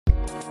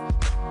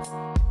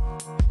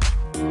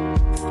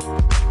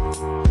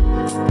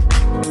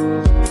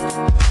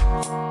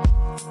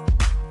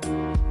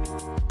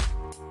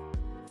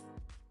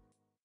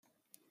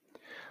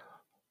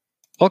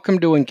Welcome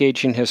to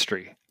Engaging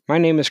History. My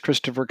name is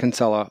Christopher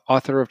Kinsella,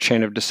 author of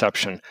Chain of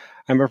Deception.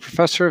 I'm a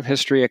professor of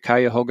history at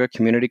Cuyahoga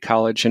Community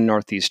College in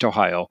Northeast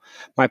Ohio.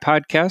 My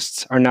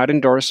podcasts are not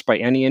endorsed by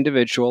any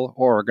individual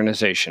or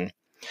organization.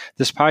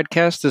 This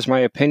podcast is my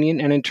opinion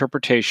and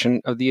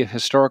interpretation of the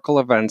historical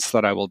events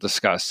that I will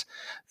discuss.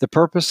 The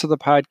purpose of the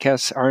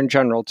podcasts are in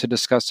general to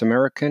discuss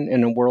American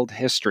and world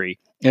history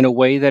in a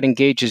way that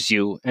engages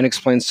you and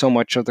explains so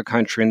much of the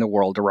country and the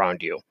world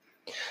around you.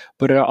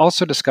 But I'll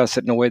also discuss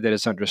it in a way that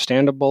is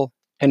understandable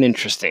and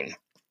interesting.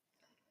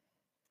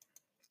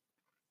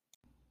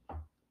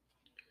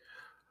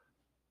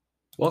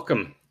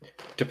 Welcome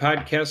to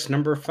podcast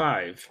number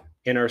 5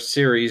 in our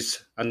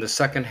series on the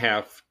second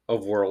half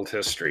of world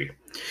history.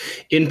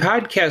 In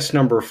podcast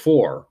number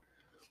 4,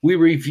 we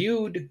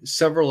reviewed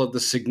several of the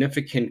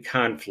significant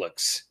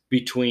conflicts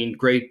between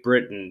Great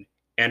Britain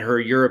and her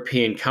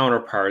European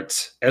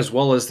counterparts, as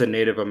well as the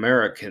Native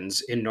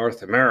Americans in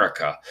North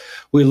America.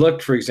 We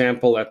looked, for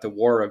example, at the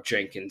War of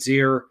Jenkins'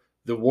 Ear,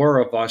 the War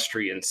of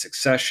Austrian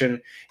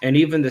Succession, and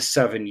even the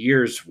 7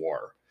 Years'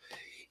 War.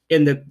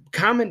 In the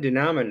common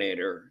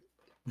denominator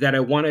that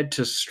I wanted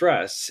to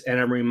stress, and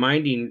I'm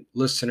reminding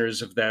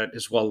listeners of that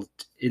as well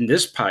in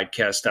this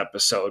podcast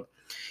episode,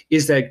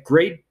 is that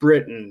Great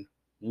Britain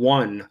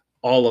won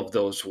all of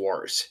those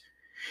wars.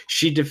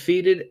 She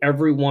defeated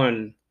every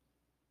one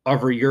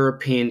of her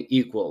European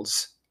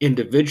equals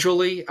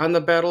individually on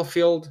the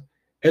battlefield,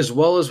 as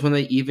well as when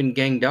they even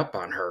ganged up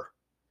on her.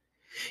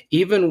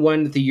 Even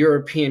when the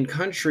European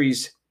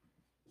countries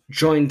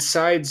joined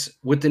sides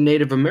with the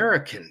Native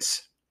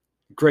Americans,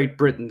 Great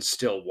Britain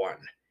still won.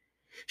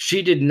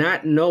 She did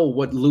not know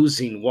what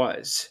losing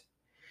was.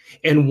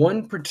 And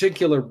one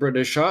particular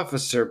British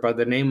officer by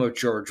the name of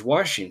George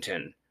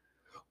Washington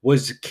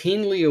was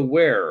keenly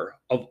aware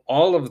of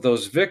all of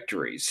those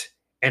victories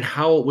and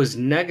how it was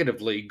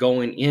negatively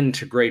going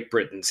into Great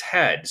Britain's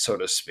head, so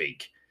to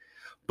speak.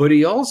 But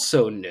he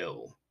also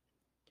knew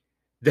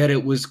that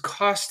it was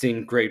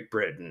costing Great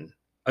Britain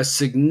a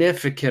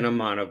significant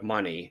amount of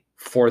money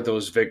for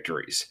those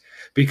victories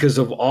because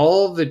of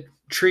all the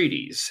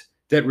treaties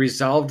that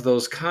resolved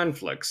those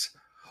conflicts.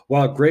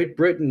 While Great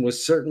Britain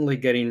was certainly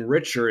getting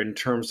richer in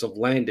terms of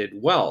landed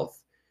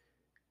wealth,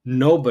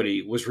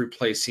 nobody was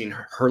replacing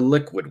her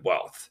liquid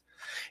wealth.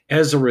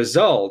 As a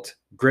result,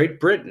 Great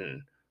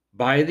Britain,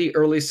 by the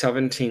early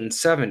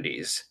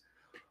 1770s,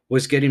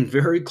 was getting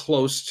very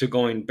close to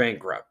going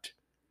bankrupt.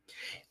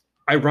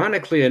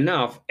 Ironically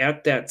enough,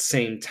 at that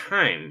same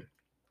time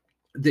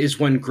is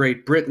when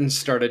Great Britain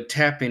started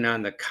tapping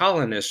on the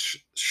colonists'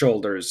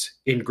 shoulders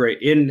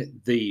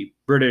in the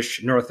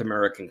British North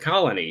American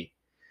colony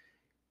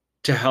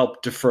to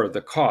help defer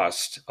the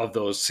cost of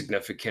those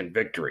significant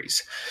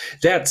victories.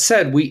 That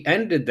said, we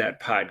ended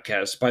that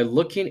podcast by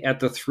looking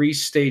at the 3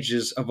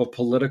 stages of a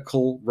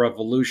political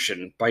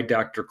revolution by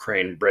Dr.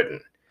 Crane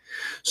Britton.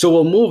 So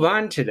we'll move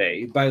on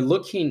today by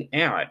looking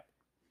at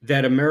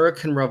that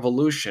American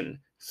Revolution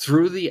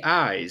through the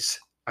eyes,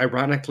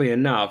 ironically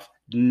enough,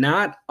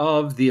 not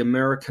of the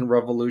American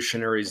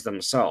revolutionaries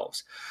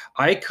themselves.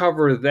 I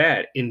cover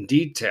that in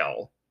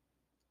detail.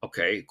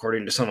 Okay,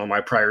 according to some of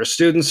my prior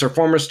students or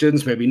former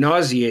students, maybe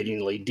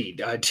nauseatingly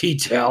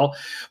detail,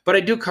 but I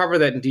do cover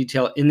that in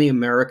detail in the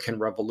American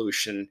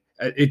Revolution,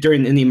 in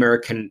the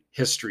American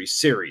History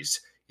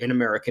series, in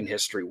American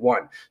History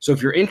 1. So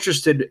if you're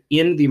interested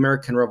in the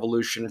American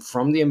Revolution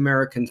from the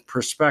American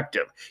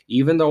perspective,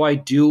 even though I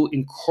do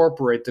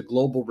incorporate the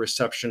global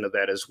reception of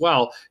that as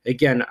well,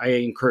 again, I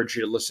encourage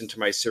you to listen to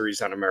my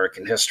series on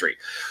American history.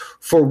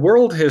 For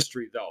world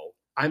history, though,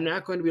 I'm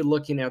not going to be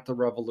looking at the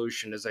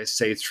revolution, as I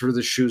say, through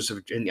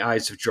in the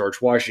eyes of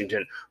George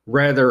Washington.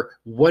 Rather,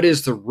 what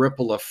is the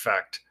ripple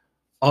effect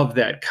of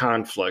that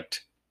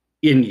conflict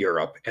in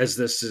Europe, as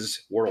this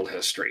is world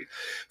history?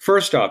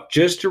 First off,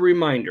 just a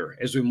reminder,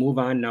 as we move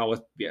on now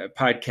with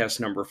podcast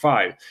number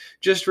 5,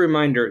 just a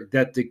reminder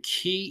that the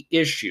key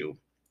issue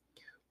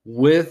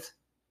with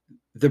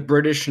the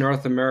British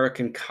North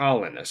American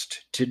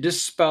colonist, to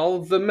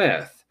dispel the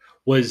myth,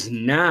 was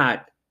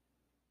not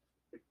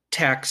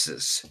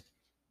taxes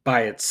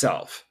by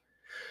itself.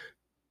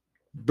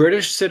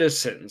 British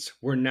citizens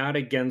were not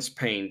against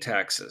paying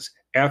taxes.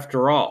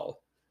 After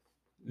all,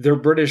 their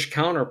British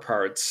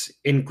counterparts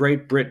in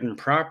Great Britain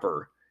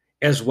proper,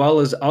 as well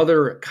as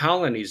other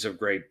colonies of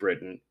Great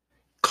Britain,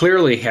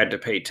 clearly had to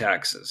pay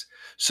taxes.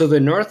 So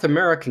the North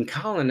American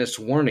colonists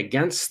weren't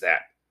against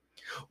that.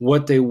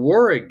 What they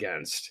were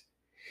against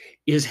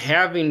is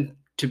having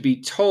to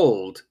be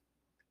told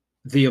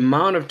the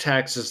amount of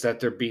taxes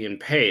that they're being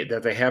paid,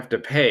 that they have to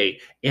pay,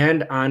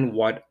 and on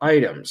what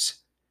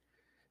items.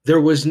 There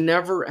was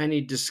never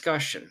any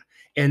discussion.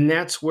 And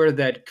that's where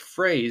that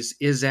phrase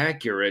is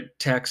accurate,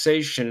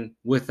 taxation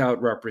without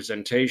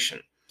representation.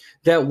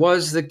 That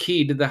was the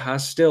key to the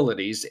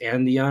hostilities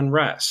and the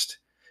unrest.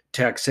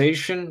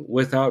 Taxation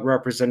without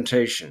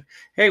representation.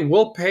 Hey,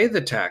 we'll pay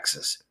the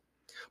taxes,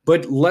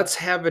 but let's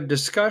have a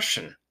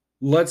discussion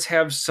let's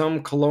have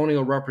some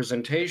colonial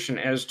representation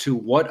as to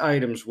what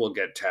items will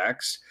get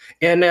taxed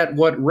and at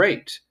what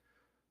rate.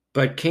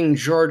 But King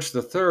George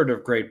III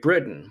of Great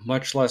Britain,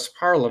 much less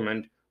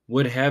Parliament,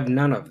 would have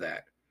none of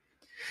that.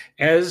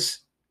 As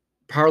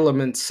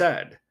Parliament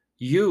said,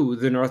 you,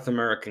 the North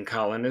American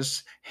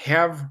colonists,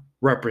 have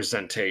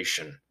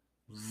representation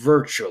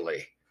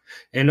virtually.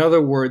 In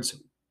other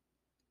words,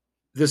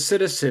 the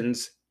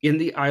citizens in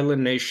the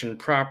island nation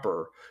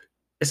proper,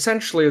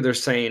 essentially they're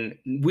saying,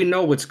 we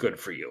know what's good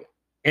for you,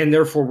 and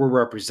therefore we're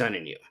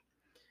representing you.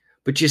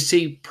 But you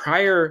see,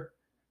 prior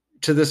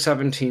to the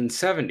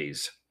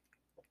 1770s,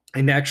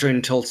 and actually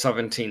until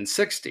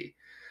 1760,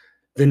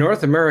 the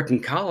North American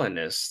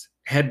colonists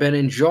had been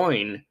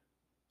enjoying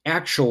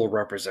actual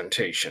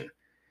representation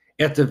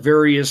at the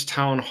various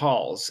town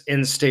halls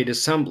and state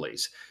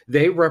assemblies.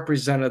 They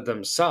represented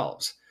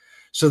themselves.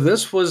 So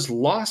this was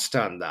lost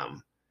on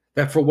them,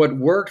 that for what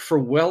worked for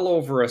well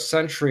over a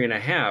century and a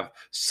half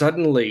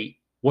suddenly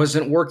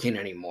wasn't working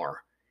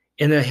anymore,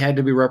 and it had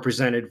to be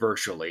represented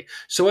virtually.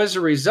 So as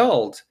a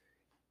result,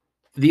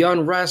 the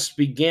unrest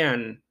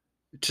began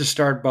to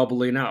start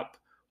bubbling up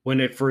when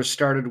it first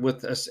started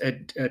with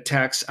a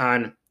tax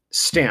on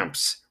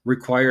stamps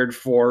required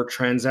for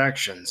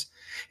transactions,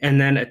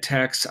 and then a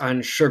tax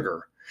on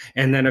sugar,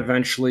 and then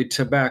eventually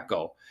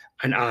tobacco,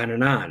 and on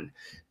and on.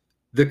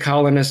 The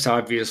colonists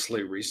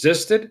obviously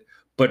resisted,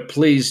 but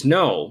please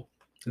know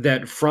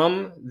that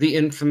from the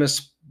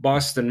infamous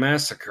Boston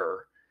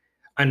Massacre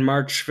on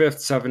March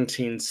 5th,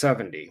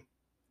 1770,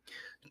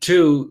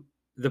 to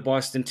the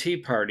Boston Tea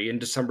Party in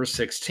December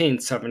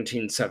 16th,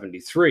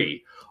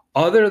 1773,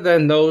 other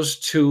than those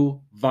two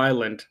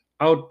violent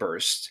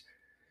outbursts,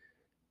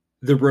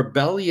 the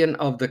rebellion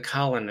of the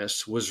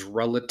colonists was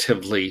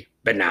relatively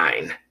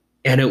benign.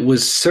 And it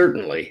was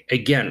certainly,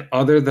 again,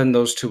 other than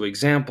those two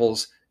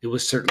examples, it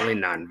was certainly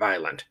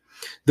nonviolent.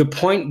 The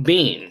point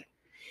being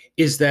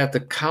is that the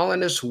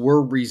colonists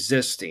were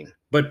resisting,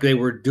 but they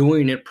were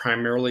doing it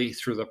primarily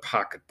through the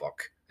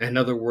pocketbook. In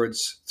other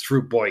words,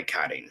 through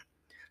boycotting.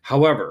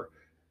 However,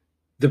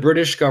 the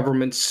British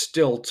government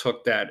still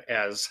took that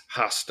as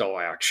hostile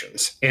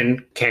actions.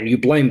 And can you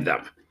blame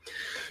them?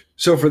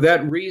 So for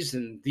that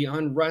reason, the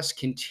unrest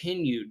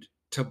continued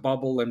to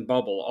bubble and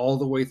bubble all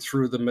the way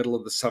through the middle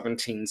of the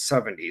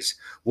 1770s,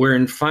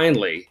 wherein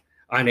finally,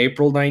 on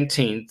April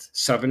 19th,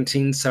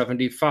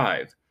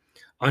 1775,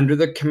 under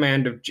the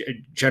command of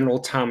General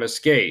Thomas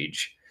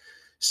Gage,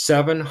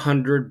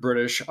 700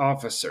 British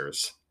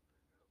officers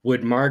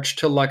would march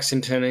to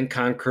Lexington and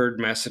Concord,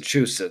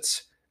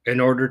 Massachusetts, in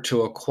order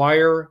to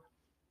acquire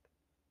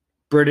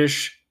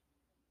British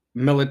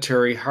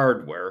military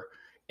hardware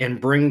and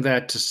bring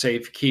that to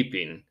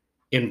safekeeping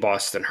in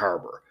Boston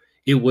Harbor.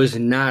 It was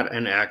not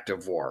an act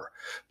of war.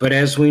 But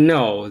as we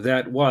know,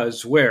 that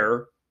was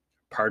where,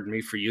 pardon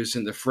me for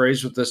using the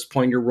phrase with this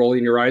point, you're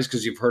rolling your eyes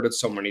because you've heard it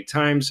so many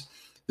times,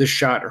 the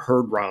shot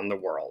heard round the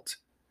world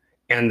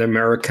and the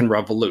American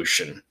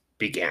Revolution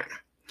began.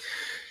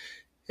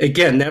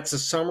 Again, that's a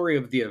summary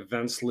of the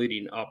events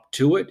leading up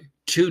to it.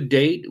 To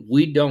date,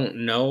 we don't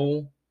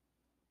know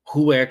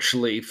who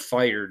actually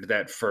fired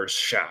that first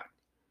shot.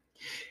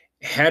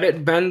 Had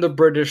it been the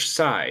British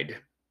side,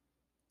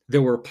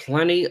 there were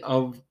plenty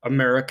of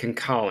American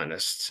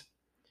colonists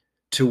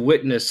to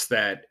witness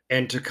that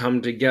and to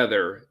come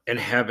together and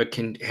have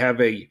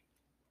a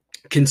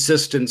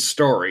consistent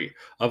story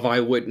of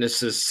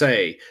eyewitnesses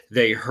say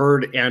they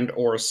heard and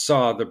or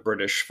saw the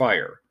British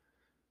fire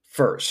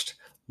first.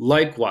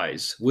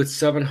 Likewise, with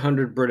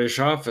 700 British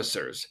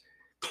officers,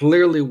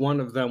 clearly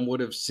one of them would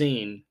have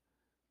seen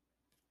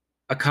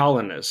a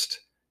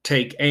colonist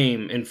take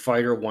aim and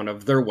fire one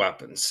of their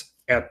weapons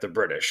at the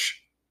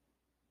British.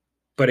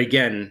 But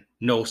again,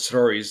 no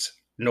stories,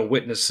 no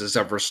witnesses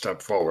ever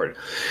stepped forward.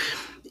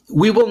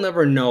 We will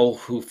never know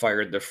who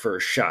fired the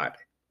first shot.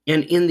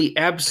 And in the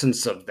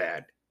absence of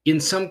that,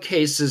 in some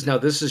cases, now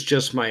this is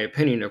just my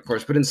opinion, of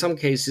course, but in some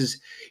cases,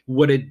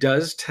 what it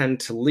does tend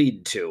to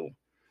lead to,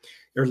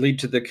 or lead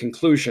to the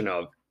conclusion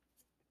of,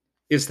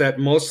 is that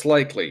most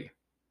likely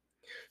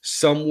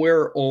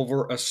somewhere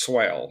over a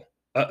swell,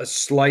 a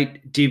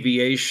slight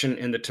deviation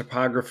in the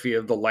topography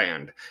of the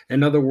land,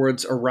 in other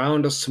words,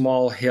 around a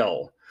small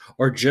hill,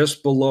 or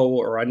just below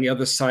or on the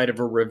other side of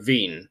a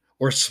ravine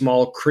or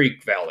small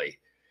creek valley,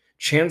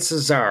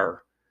 chances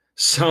are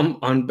some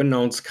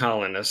unbeknownst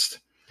colonist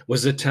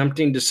was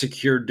attempting to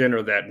secure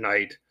dinner that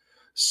night,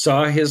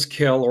 saw his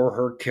kill or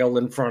her kill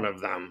in front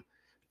of them,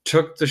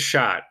 took the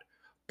shot,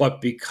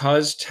 but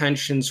because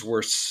tensions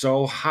were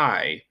so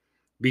high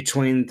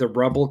between the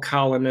rebel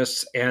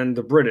colonists and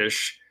the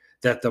British,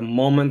 that the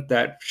moment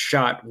that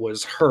shot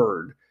was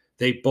heard,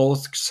 they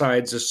both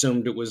sides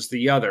assumed it was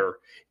the other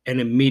and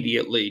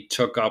immediately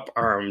took up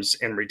arms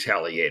and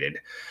retaliated.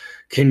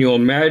 Can you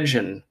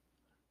imagine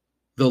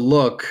the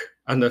look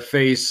on the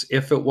face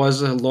if it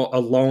was a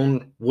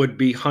lone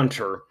would-be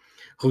hunter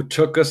who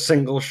took a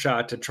single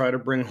shot to try to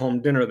bring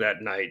home dinner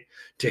that night,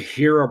 to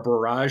hear a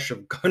barrage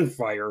of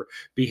gunfire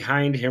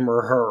behind him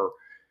or her,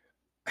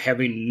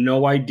 having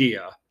no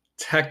idea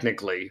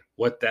technically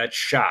what that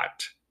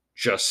shot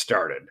just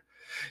started.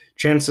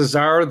 Chances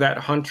are that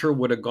Hunter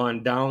would have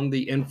gone down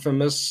the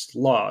infamous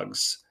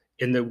logs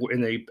in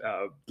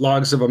the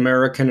logs of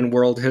American and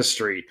world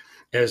history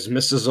as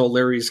Mrs.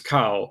 O'Leary's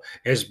cow,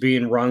 as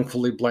being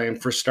wrongfully blamed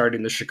for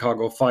starting the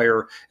Chicago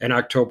fire in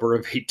October of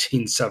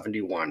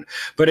 1871.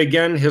 But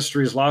again,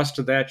 history is lost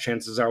to that.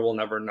 Chances are we'll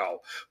never know.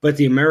 But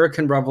the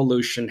American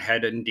Revolution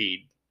had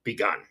indeed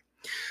begun.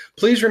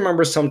 Please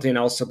remember something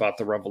else about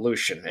the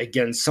Revolution.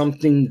 Again,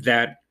 something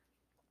that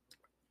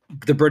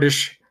the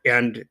British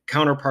and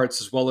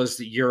counterparts, as well as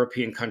the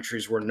European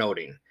countries, were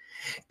noting.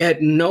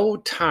 At no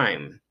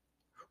time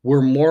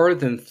were more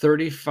than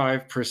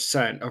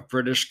 35% of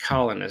British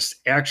colonists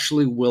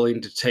actually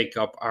willing to take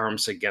up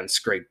arms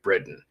against Great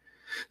Britain.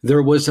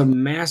 There was a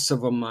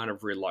massive amount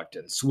of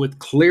reluctance, with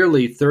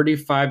clearly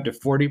 35 to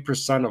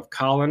 40% of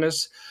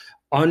colonists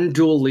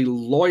unduly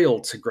loyal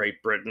to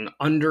Great Britain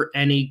under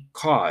any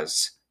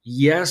cause.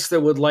 Yes, they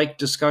would like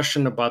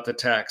discussion about the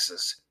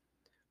taxes,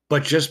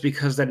 but just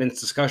because that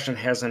discussion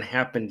hasn't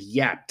happened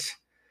yet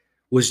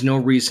was no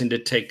reason to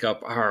take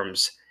up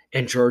arms.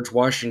 And George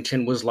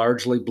Washington was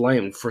largely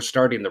blamed for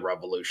starting the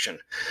revolution.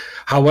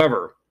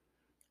 However,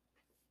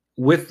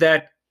 with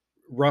that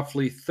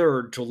roughly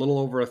third to a little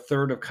over a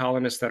third of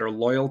colonists that are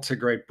loyal to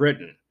Great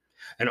Britain,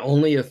 and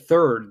only a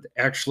third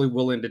actually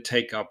willing to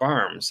take up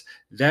arms,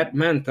 that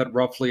meant that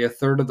roughly a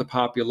third of the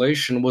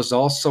population was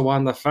also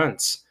on the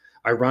fence.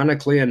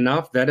 Ironically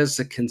enough, that is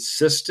a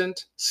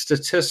consistent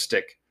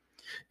statistic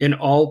in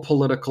all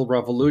political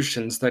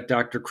revolutions that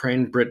Dr.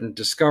 Crane Britton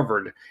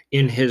discovered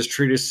in his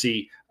treatise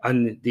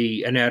on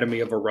the anatomy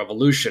of a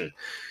revolution.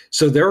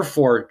 So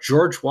therefore,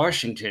 George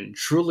Washington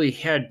truly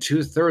had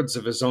 2/3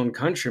 of his own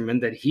countrymen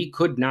that he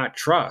could not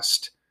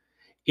trust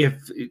if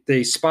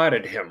they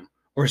spotted him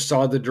or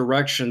saw the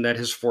direction that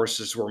his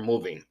forces were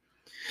moving.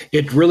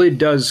 It really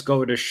does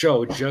go to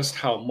show just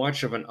how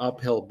much of an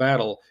uphill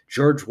battle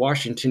George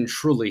Washington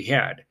truly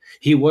had.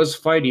 He was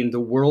fighting the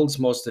world's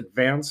most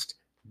advanced,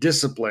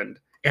 disciplined,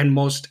 and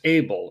most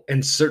able,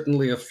 and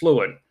certainly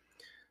affluent,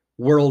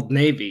 world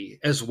navy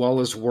as well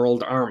as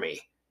world army.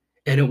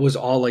 And it was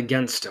all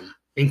against him,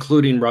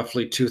 including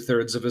roughly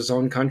 2/3 of his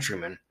own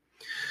countrymen.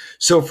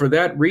 So for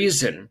that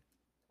reason,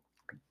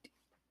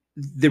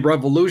 the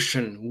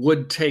revolution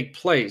would take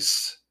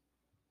place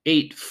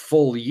 8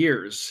 full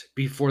years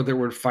before there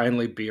would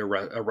finally be a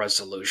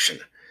resolution.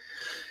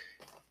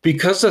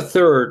 Because a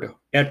third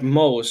at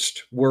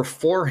most were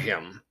for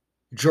him,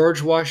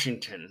 George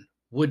Washington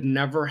would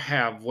never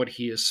have what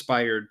he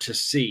aspired to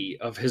see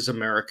of his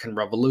American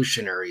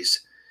revolutionaries.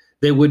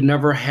 They would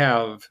never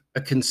have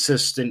a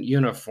consistent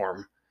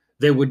uniform.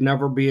 They would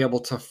never be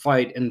able to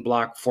fight in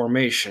block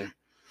formation.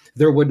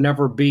 There would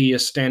never be a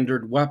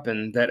standard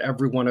weapon that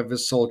every one of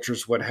his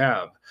soldiers would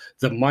have.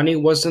 The money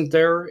wasn't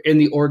there, and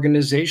the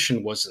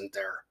organization wasn't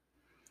there.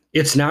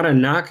 It's not a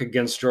knock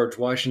against George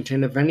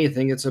Washington. If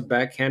anything, it's a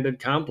backhanded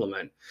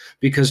compliment,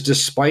 because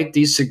despite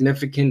these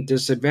significant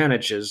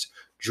disadvantages,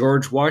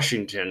 George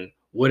Washington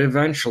would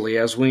eventually,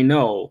 as we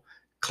know,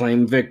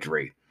 claim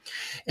victory.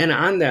 And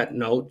on that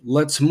note,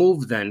 let's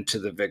move then to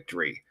the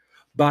victory.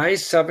 By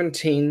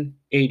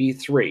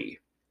 1783,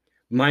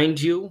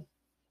 mind you,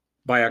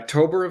 by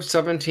October of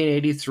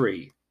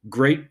 1783,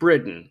 Great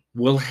Britain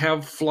will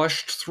have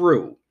flushed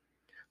through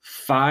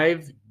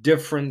 5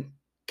 different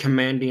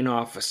commanding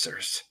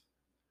officers.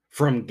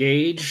 From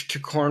Gage to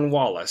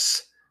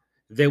Cornwallis,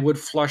 they would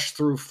flush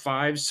through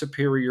 5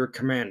 superior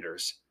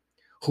commanders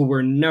who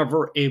were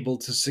never able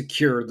to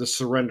secure the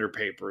surrender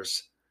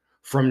papers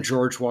from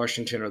George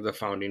Washington or the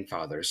Founding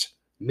Fathers.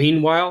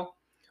 Meanwhile,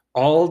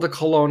 all the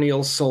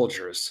colonial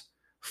soldiers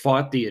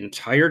fought the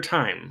entire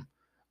time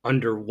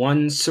under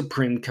one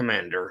supreme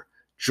commander,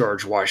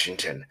 George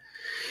Washington.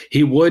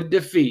 He would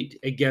defeat,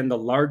 again, the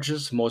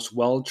largest, most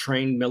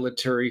well-trained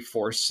military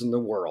force in the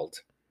world.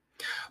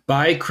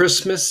 By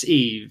Christmas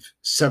Eve,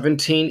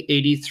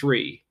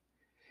 1783,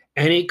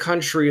 any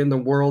country in the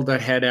world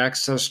that had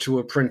access to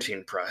a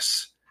printing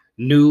press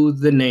knew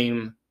the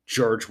name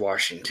George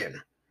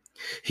Washington.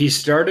 He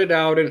started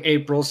out in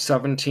April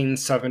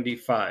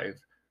 1775,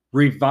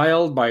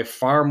 reviled by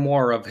far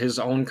more of his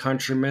own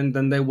countrymen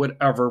than they would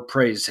ever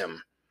praise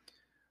him.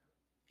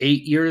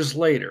 8 years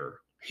later,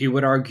 he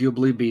would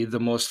arguably be the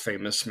most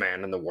famous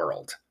man in the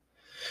world.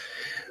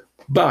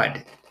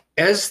 But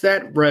as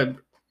that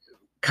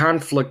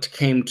conflict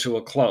came to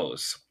a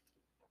close,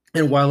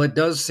 and while it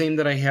does seem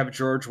that I have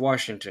George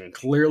Washington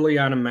clearly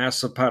on a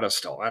massive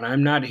pedestal, and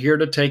I'm not here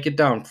to take him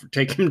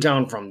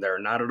down from there,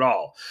 not at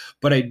all,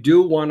 but I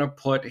do want to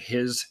put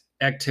his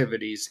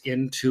activities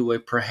into a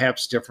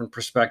perhaps different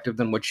perspective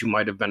than what you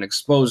might have been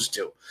exposed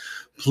to.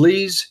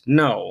 Please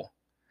know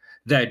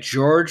that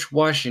George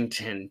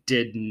Washington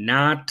did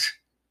not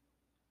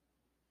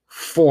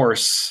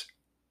force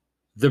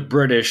the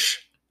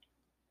British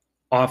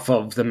off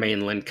of the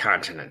mainland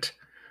continent.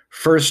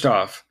 First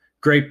off,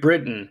 Great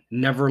Britain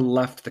never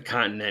left the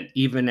continent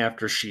even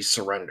after she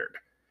surrendered.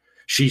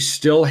 She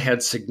still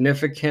had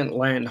significant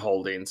land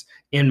holdings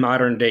in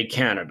modern-day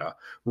Canada,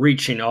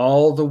 reaching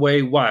all the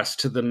way west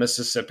to the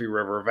Mississippi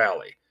River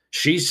Valley.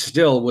 She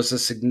still was a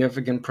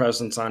significant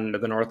presence on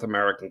the North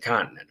American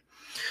continent.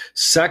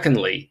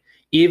 Secondly,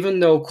 even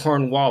though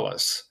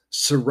Cornwallis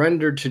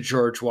surrendered to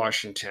George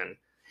Washington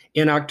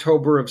in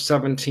October of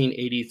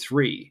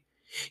 1783,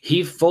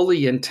 he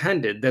fully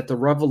intended that the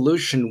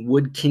revolution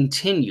would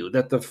continue,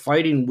 that the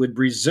fighting would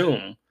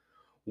resume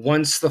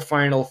once the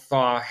final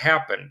thaw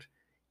happened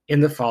in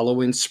the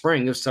following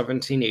spring of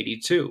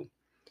 1782.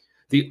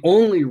 The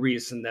only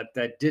reason that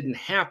that didn't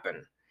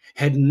happen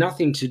had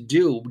nothing to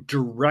do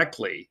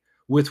directly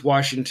with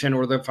Washington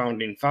or the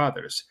founding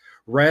fathers.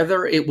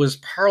 Rather, it was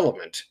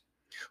Parliament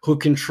who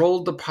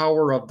controlled the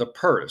power of the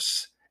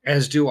purse,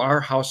 as do our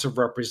House of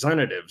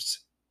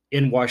Representatives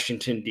in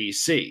Washington,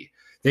 D.C.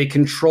 They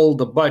control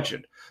the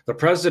budget. The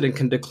president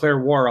can declare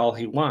war all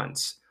he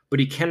wants, but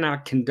he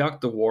cannot conduct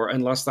the war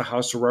unless the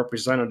House of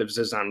Representatives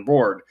is on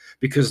board,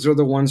 because they're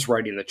the ones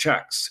writing the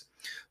checks.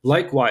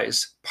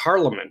 Likewise,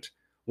 Parliament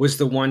was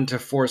the one to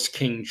force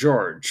King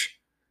George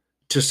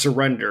to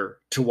surrender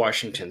to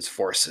Washington's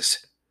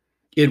forces.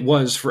 It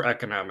was for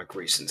economic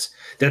reasons.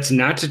 That's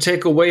not to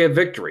take away a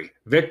victory.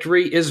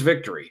 Victory is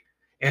victory.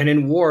 And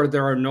in war,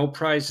 there are no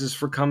prizes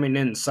for coming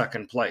in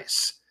second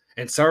place.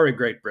 And sorry,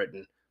 Great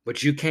Britain,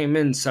 but you came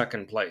in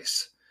second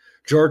place.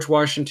 George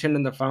Washington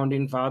and the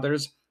founding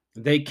fathers,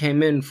 they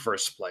came in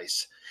first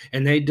place.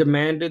 And they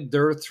demanded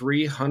their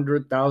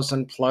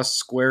 300,000 plus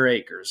square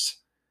acres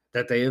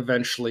that they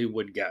eventually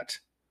would get.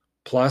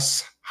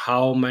 Plus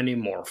how many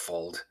more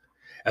fold,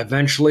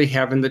 eventually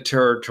having the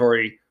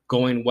territory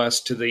going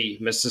west to the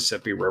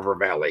Mississippi River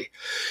Valley.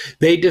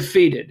 They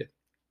defeated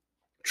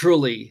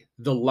truly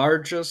the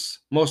largest,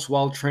 most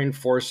well-trained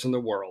force in the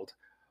world.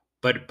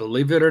 But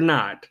believe it or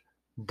not,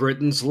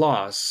 Britain's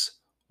loss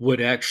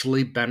would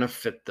actually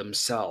benefit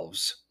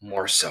themselves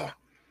more so.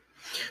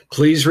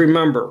 Please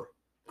remember,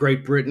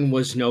 Great Britain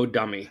was no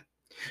dummy.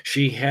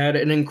 She had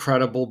an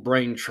incredible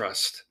brain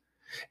trust.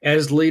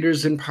 As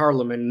leaders in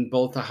Parliament in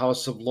both the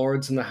House of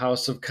Lords and the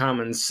House of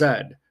Commons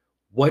said,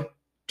 what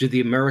do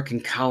the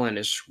American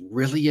colonists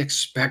really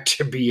expect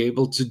to be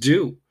able to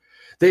do?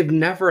 They've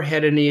never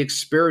had any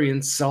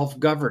experience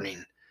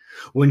self-governing.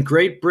 When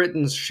Great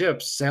Britain's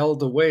ships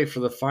sailed away for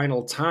the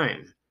final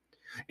time,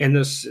 and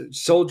the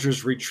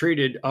soldiers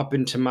retreated up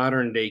into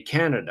modern-day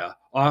Canada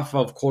off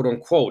of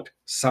quote-unquote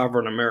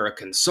sovereign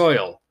American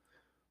soil,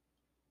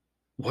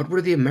 what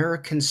were the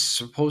Americans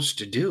supposed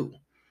to do?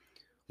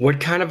 What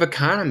kind of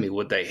economy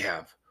would they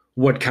have?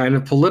 What kind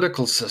of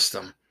political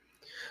system?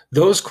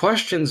 Those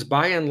questions,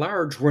 by and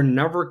large, were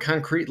never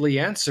concretely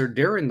answered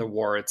during the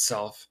war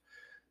itself.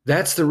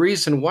 That's the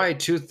reason why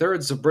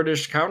 2/3 of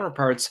British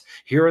counterparts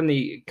here in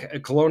the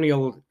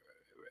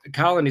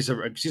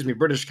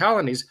British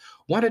colonies,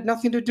 wanted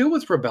nothing to do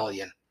with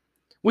rebellion.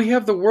 We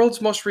have the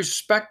world's most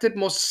respected,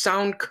 most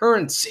sound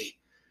currency.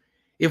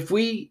 If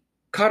we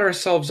cut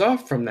ourselves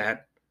off from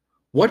that,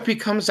 what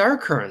becomes our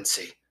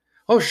currency?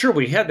 Oh, sure,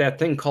 we had that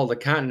thing called a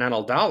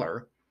continental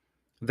dollar.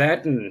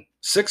 That and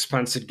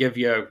sixpence would give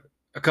you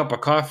a cup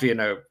of coffee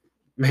and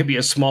maybe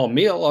a small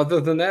meal. Other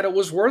than that, it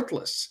was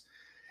worthless.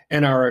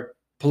 And our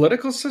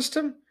political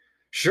system?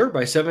 Sure,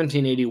 by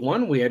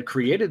 1781, we had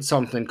created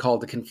something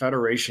called the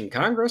Confederation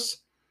Congress,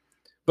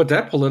 but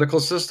that political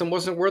system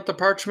wasn't worth the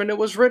parchment it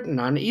was written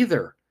on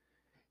either.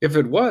 If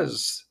it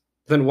was,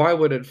 then why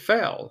would it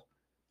fail?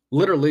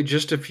 Literally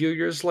just a few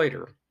years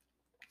later.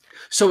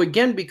 So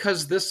again,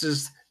 because this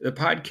is the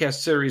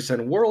podcast series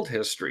on world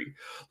history,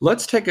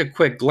 let's take a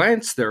quick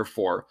glance,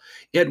 therefore,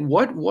 at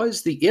what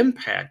was the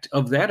impact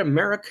of that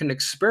American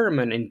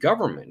experiment in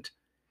government,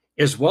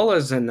 as well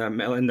as in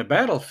the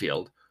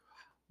battlefield.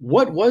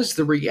 What was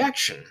the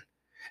reaction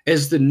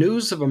as the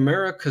news of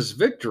America's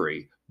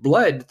victory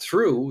bled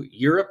through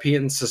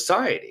European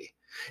society?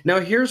 Now,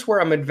 here's where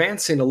I'm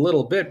advancing a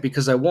little bit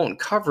because I won't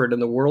cover it in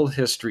the world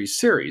history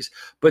series,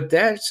 but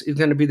that's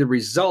going to be the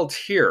result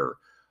here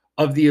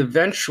of the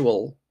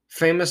eventual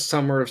famous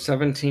summer of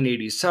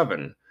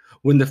 1787,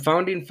 when the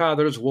founding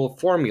fathers will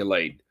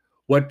formulate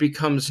what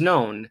becomes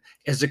known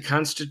as a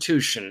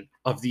Constitution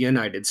of the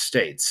United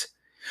States.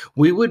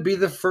 We would be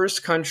the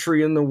first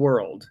country in the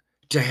world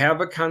to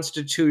have a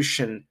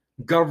constitution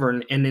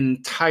govern an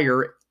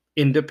entire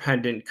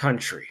independent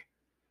country.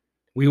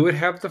 We would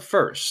have the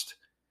first.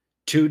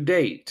 To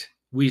date,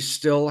 we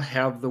still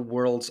have the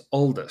world's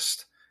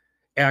oldest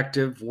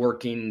active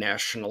working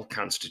national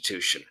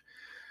constitution.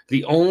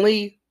 The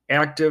only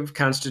active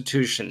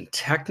constitution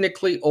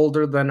technically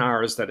older than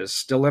ours that is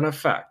still in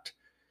effect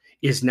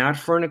is not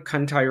for an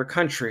entire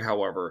country,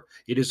 however.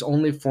 It is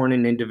only for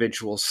an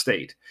individual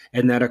state,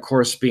 and that, of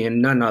course,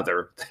 being none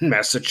other than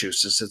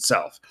Massachusetts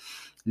itself.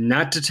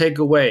 Not to take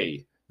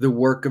away the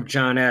work of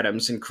John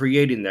Adams in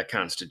creating that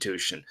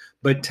Constitution,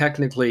 but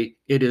technically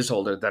it is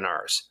older than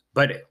ours.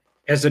 But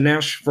as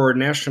for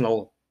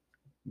national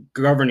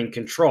governing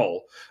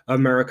control,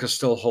 America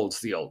still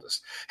holds the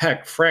oldest.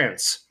 Heck,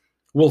 France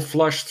will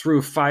flush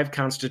through 5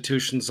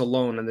 constitutions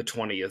alone in the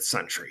 20th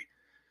century.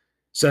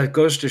 So it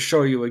goes to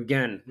show you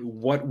again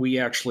what we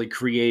actually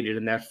created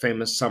in that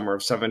famous summer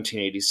of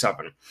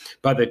 1787.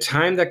 By the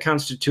time that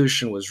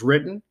Constitution was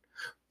written,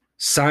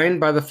 signed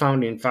by the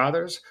Founding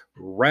Fathers,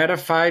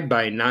 ratified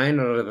by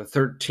 9 out of the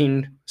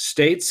 13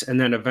 states, and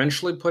then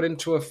eventually put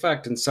into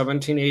effect in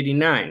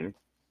 1789.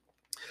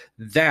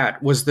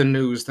 That was the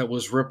news that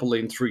was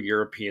rippling through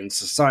European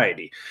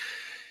society.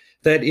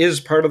 That is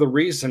part of the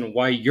reason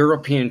why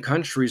European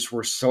countries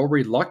were so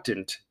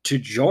reluctant to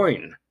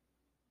join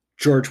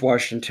George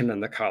Washington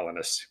and the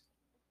colonists.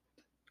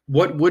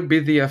 What would be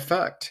the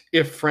effect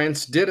if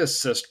France did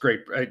assist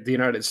the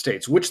United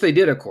States, which they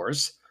did, of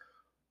course,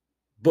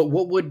 but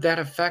what would that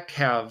effect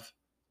have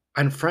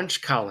on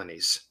French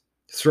colonies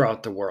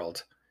throughout the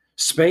world?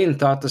 Spain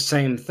thought the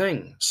same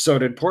thing. So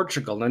did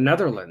Portugal and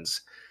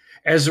Netherlands.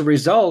 As a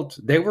result,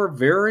 they were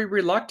very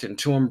reluctant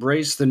to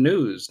embrace the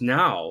news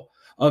now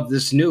of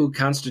this new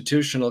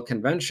constitutional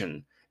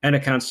convention and a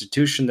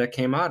constitution that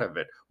came out of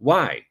it.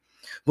 Why?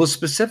 Well,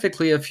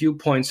 specifically, a few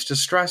points to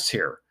stress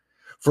here.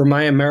 For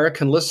my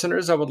American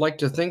listeners, I would like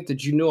to think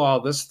that you knew all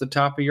this at the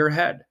top of your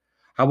head.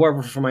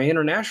 However, for my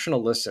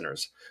international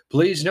listeners,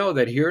 please know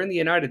that here in the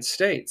United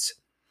States,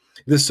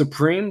 the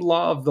supreme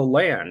law of the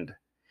land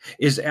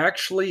is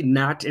actually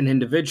not an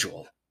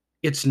individual.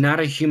 It's not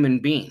a human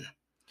being.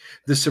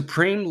 The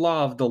supreme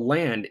law of the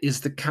land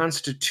is the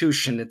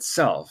Constitution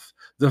itself,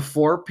 the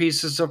 4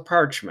 pieces of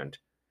parchment,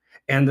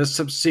 and the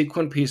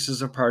subsequent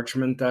pieces of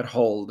parchment that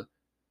hold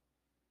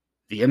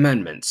the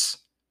amendments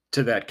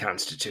to that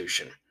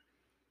Constitution.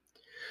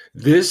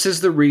 This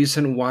is the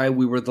reason why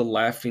we were the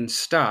laughing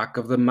stock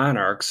of the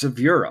monarchs of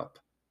Europe.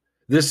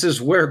 This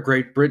is where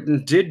Great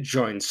Britain did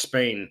join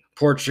Spain,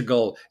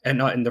 Portugal,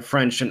 and the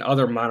French and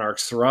other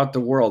monarchs throughout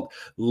the world,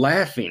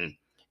 laughing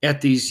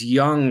at these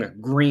young,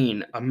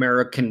 green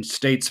American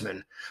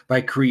statesmen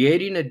by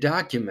creating a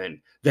document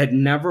that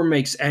never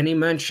makes any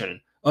mention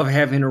of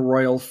having a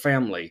royal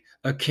family,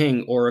 a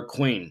king or a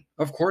queen.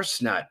 Of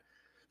course not.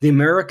 The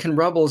American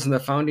rebels and the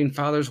Founding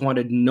Fathers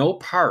wanted no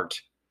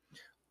part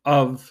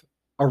of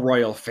a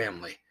royal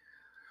family.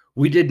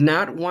 We did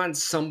not want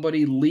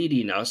somebody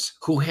leading us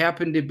who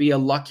happened to be a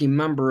lucky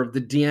member of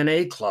the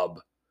DNA club.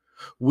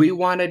 We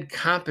wanted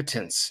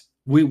competence.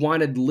 We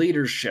wanted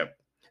leadership.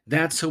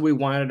 That's who we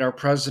wanted our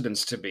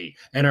presidents to be,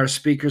 and our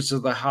speakers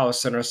of the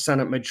House and our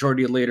Senate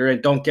Majority Leader.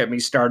 And don't get me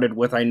started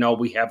with, I know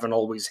we haven't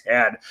always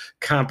had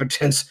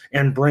competence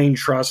and brain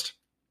trust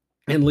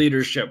and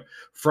leadership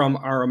from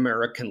our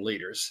American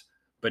leaders.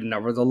 But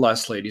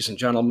nevertheless, ladies and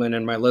gentlemen,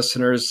 and my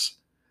listeners,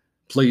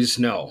 please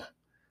know,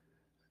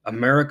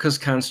 America's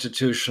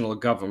constitutional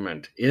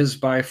government is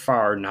by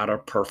far not a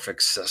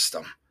perfect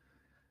system.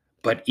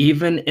 But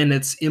even in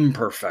its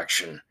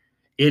imperfection,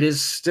 it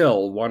is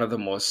still one of the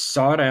most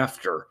sought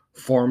after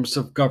forms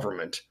of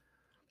government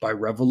by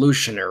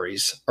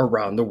revolutionaries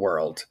around the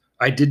world.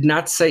 I did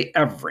not say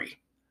every,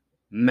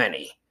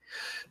 many.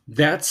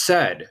 That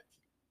said,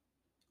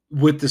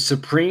 with the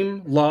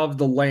supreme law of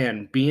the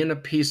land being a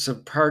piece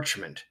of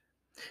parchment,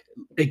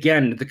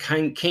 again, the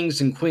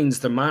kings and queens,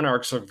 the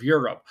monarchs of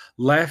Europe,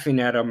 laughing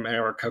at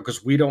America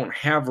because we don't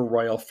have a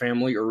royal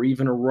family or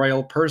even a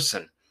royal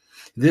person.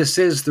 This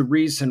is the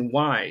reason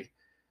why,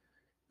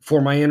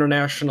 for my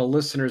international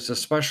listeners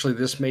especially,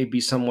 this may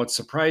be somewhat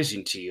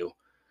surprising to you.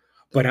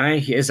 But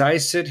as I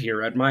sit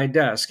here at my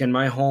desk in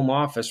my home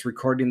office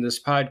recording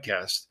this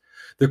podcast,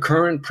 the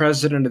current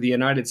president of the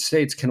United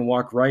States can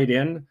walk right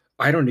in.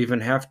 I don't even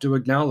have to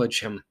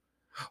acknowledge him,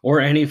 or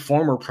any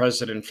former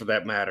president for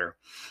that matter.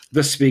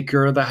 The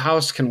Speaker of the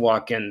House can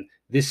walk in,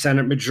 the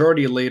Senate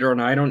Majority Leader,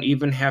 and I don't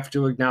even have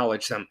to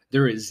acknowledge them.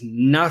 There is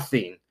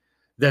nothing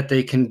that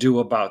they can do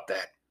about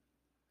that.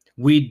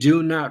 We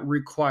do not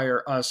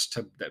require us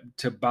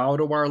to bow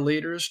to our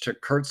leaders, to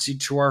curtsy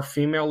to our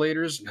female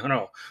leaders.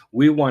 No,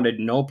 we wanted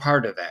no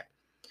part of that.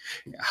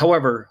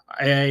 However,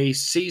 I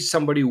see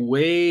somebody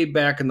way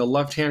back in the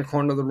left-hand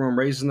corner of the room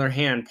raising their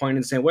hand, pointing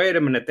and saying, wait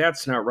a minute,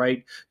 that's not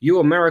right. You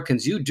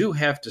Americans, you do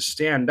have to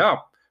stand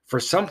up for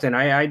something.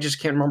 I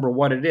just can't remember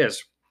what it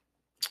is.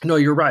 No,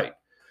 you're right.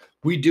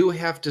 We do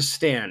have to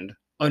stand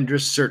under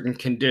certain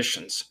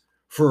conditions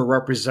for a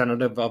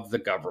representative of the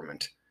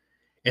government.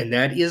 And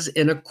that is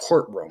in a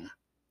courtroom,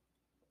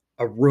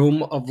 a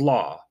room of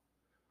law,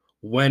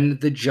 when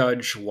the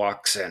judge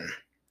walks in.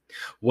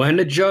 When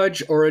a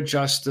judge or a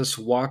justice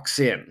walks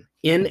in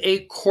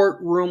a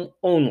courtroom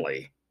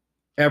only,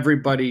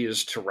 everybody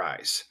is to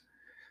rise.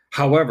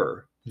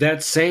 However,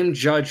 that same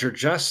judge or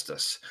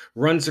justice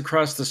runs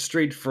across the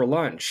street for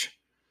lunch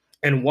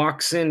and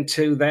walks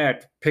into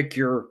that, pick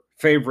your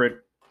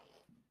favorite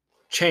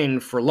chain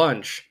for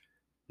lunch,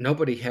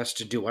 nobody has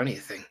to do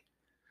anything.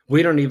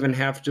 We don't even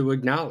have to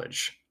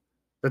acknowledge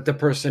that the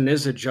person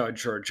is a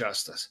judge or a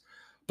justice.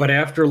 But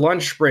after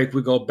lunch break,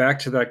 we go back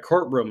to that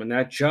courtroom and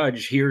that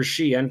judge, he or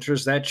she,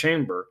 enters that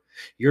chamber.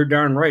 You're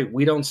darn right.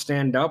 We don't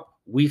stand up.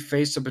 We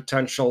face a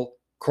potential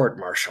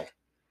court-martial.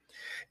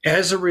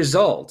 As a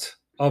result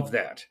of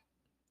that,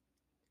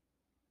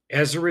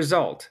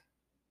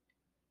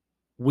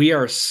 we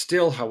are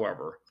still,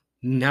 however,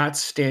 not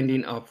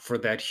standing up for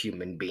that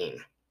human being.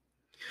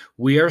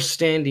 We are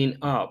standing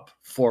up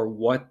for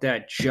what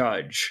that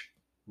judge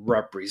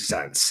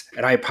represents.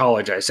 And I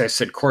apologize. I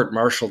said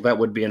court-martial. That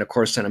would be, of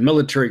course, in a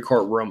military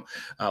courtroom.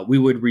 We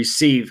would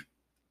receive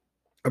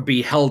or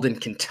be held in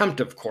contempt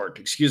of court.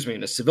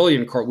 In a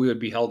civilian court, we would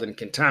be held in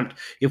contempt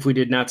if we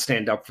did not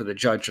stand up for the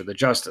judge or the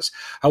justice.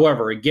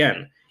 However,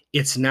 again,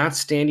 it's not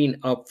standing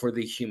up for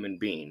the human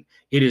being.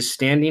 It is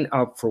standing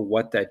up for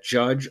what that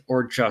judge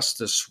or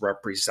justice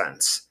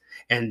represents.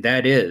 And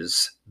that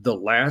is the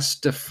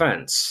last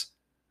defense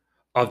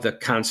of the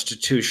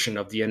Constitution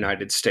of the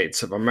United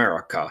States of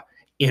America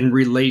in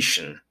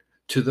relation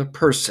to the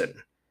person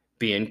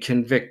being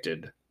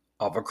convicted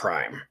of a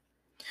crime.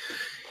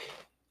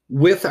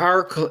 With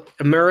our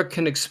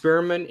American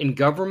experiment in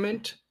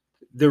government,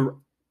 the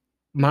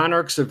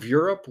monarchs of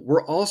Europe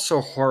were also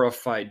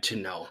horrified to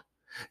know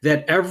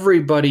that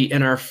everybody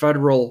in our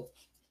federal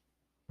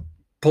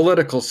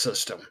political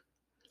system,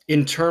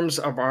 in terms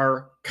of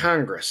our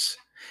Congress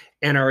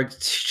and our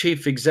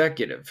chief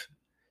executive,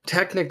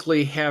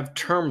 technically have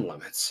term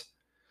limits.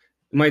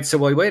 You might say,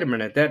 well, wait a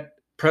minute, that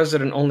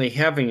president only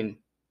having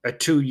a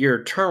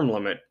 2-year term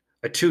limit,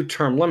 a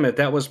 2-term limit,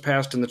 that was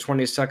passed in the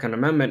 22nd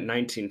Amendment in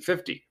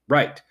 1950.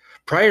 Right.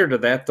 Prior to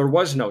that, there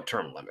was no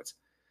term limits.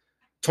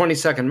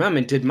 22nd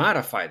Amendment did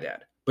modify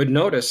that. But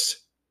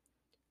notice,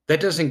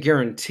 that doesn't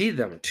guarantee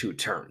them 2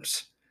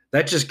 terms.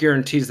 That just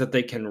guarantees that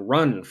they can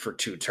run for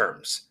 2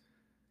 terms.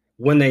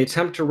 When they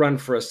attempt to run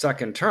for a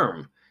second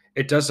term,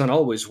 it doesn't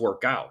always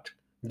work out.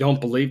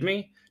 Don't believe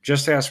me?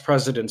 Just ask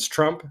Presidents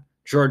Trump,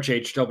 George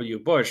H.W.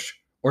 Bush,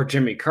 or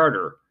Jimmy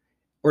Carter,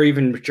 or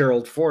even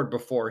Gerald Ford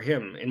before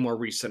him in more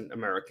recent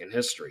American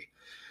history.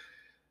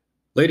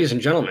 Ladies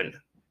and gentlemen,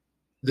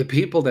 the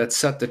people that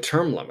set the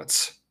term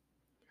limits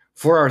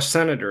for our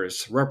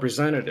senators,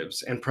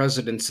 representatives, and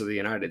presidents of the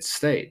United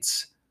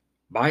States,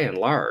 by and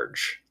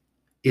large,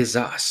 is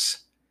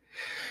us.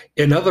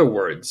 In other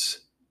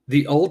words,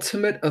 the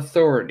ultimate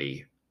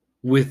authority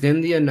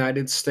within the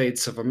United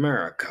States of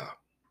America,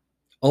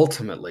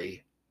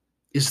 ultimately,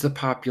 is the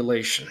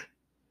population.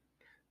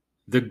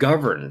 The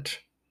governed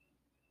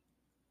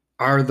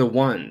are the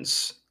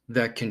ones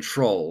that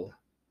control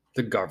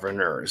the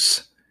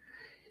governors.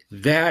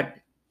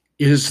 That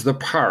is the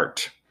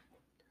part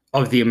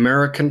of the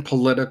American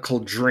political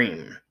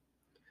dream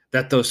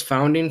that those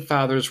founding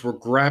fathers were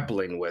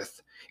grappling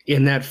with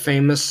in that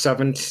famous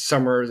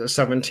summer of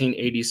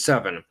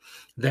 1787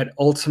 that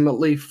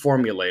ultimately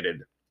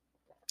formulated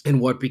in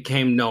what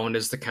became known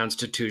as the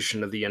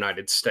Constitution of the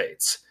United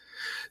States.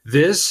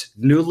 This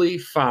newly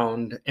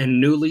found and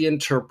newly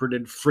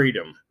interpreted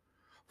freedom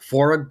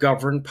for a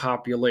governed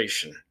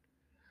population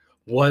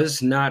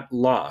was not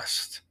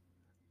lost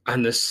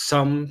on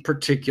some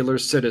particular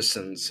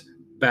citizens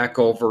back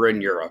over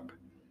in Europe.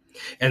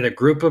 And the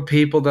group of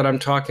people that I'm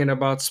talking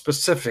about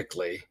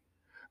specifically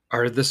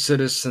are the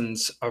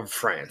citizens of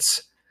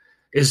France.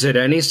 Is it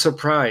any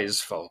surprise,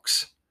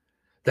 folks,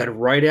 that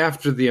right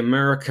after the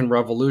American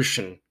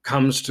Revolution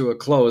comes to a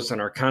close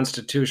and our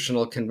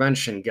Constitutional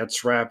Convention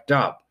gets wrapped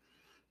up,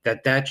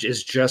 that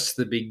is just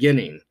the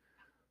beginning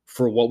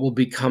for what will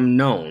become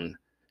known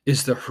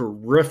as the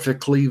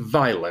horrifically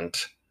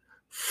violent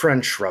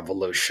French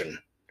Revolution,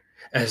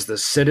 as the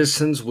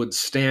citizens would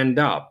stand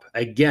up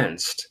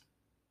against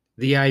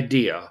the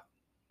idea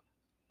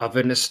of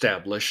an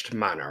established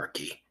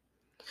monarchy.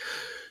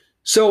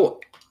 So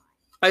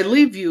I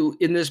leave you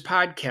in this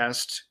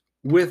podcast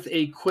with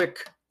a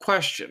quick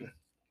question.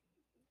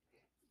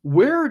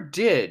 Where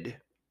did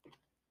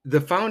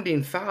the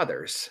founding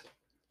fathers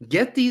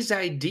get these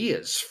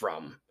ideas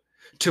from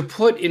to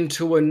put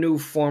into a new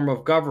form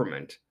of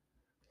government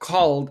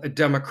called a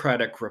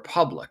democratic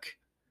republic?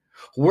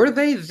 Were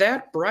they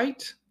that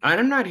bright?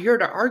 I'm not here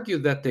to argue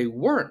that they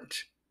weren't.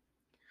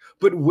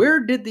 But where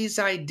did these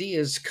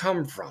ideas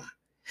come from?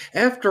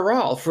 After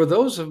all, for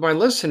those of my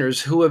listeners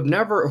who have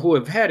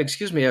had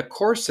a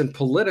course in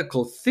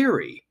political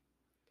theory,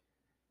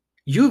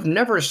 you've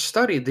never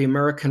studied the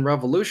American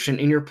Revolution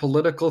in your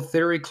political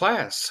theory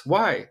class.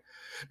 Why?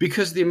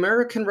 Because the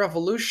American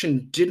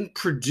Revolution didn't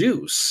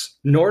produce,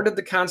 nor did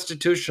the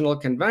Constitutional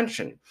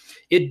Convention,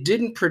 it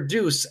didn't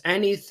produce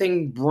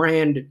anything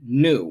brand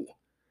new.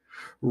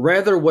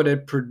 Rather, what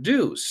it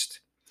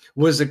produced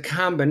was a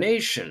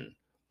combination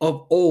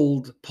of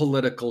old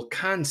political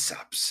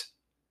concepts.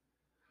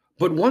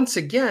 But once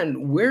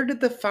again, where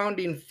did the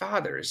founding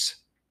fathers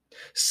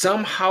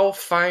somehow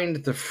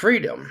find the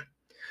freedom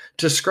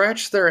to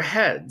scratch their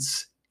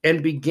heads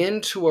and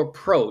begin to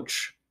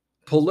approach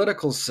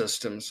political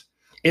systems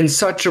in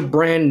such a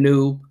brand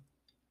new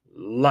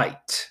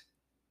light?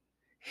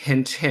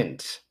 Hint,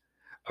 hint,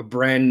 a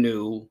brand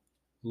new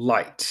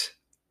light.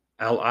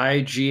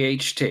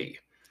 Light.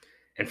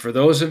 And for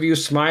those of you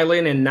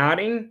smiling and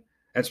nodding,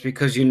 that's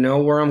because you know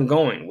where I'm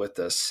going with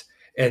this.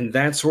 And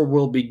that's where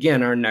we'll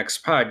begin our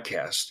next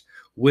podcast,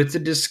 with the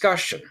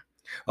discussion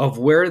of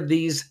where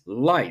these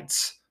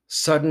lights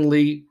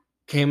suddenly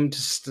came to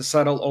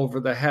settle over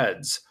the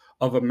heads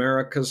of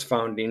America's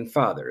founding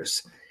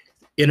fathers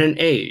in an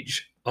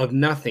age of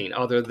nothing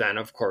other than,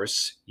 of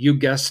course, you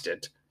guessed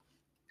it,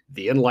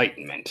 the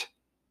Enlightenment.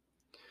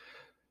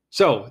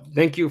 So,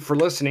 thank you for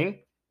listening.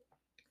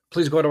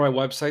 Please go to my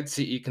website,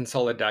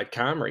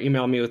 ceconsulted.com, or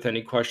email me with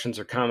any questions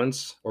or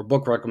comments or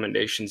book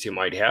recommendations you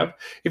might have.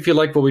 If you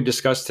like what we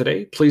discussed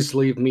today, please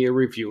leave me a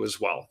review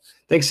as well.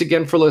 Thanks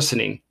again for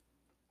listening.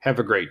 Have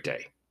a great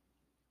day.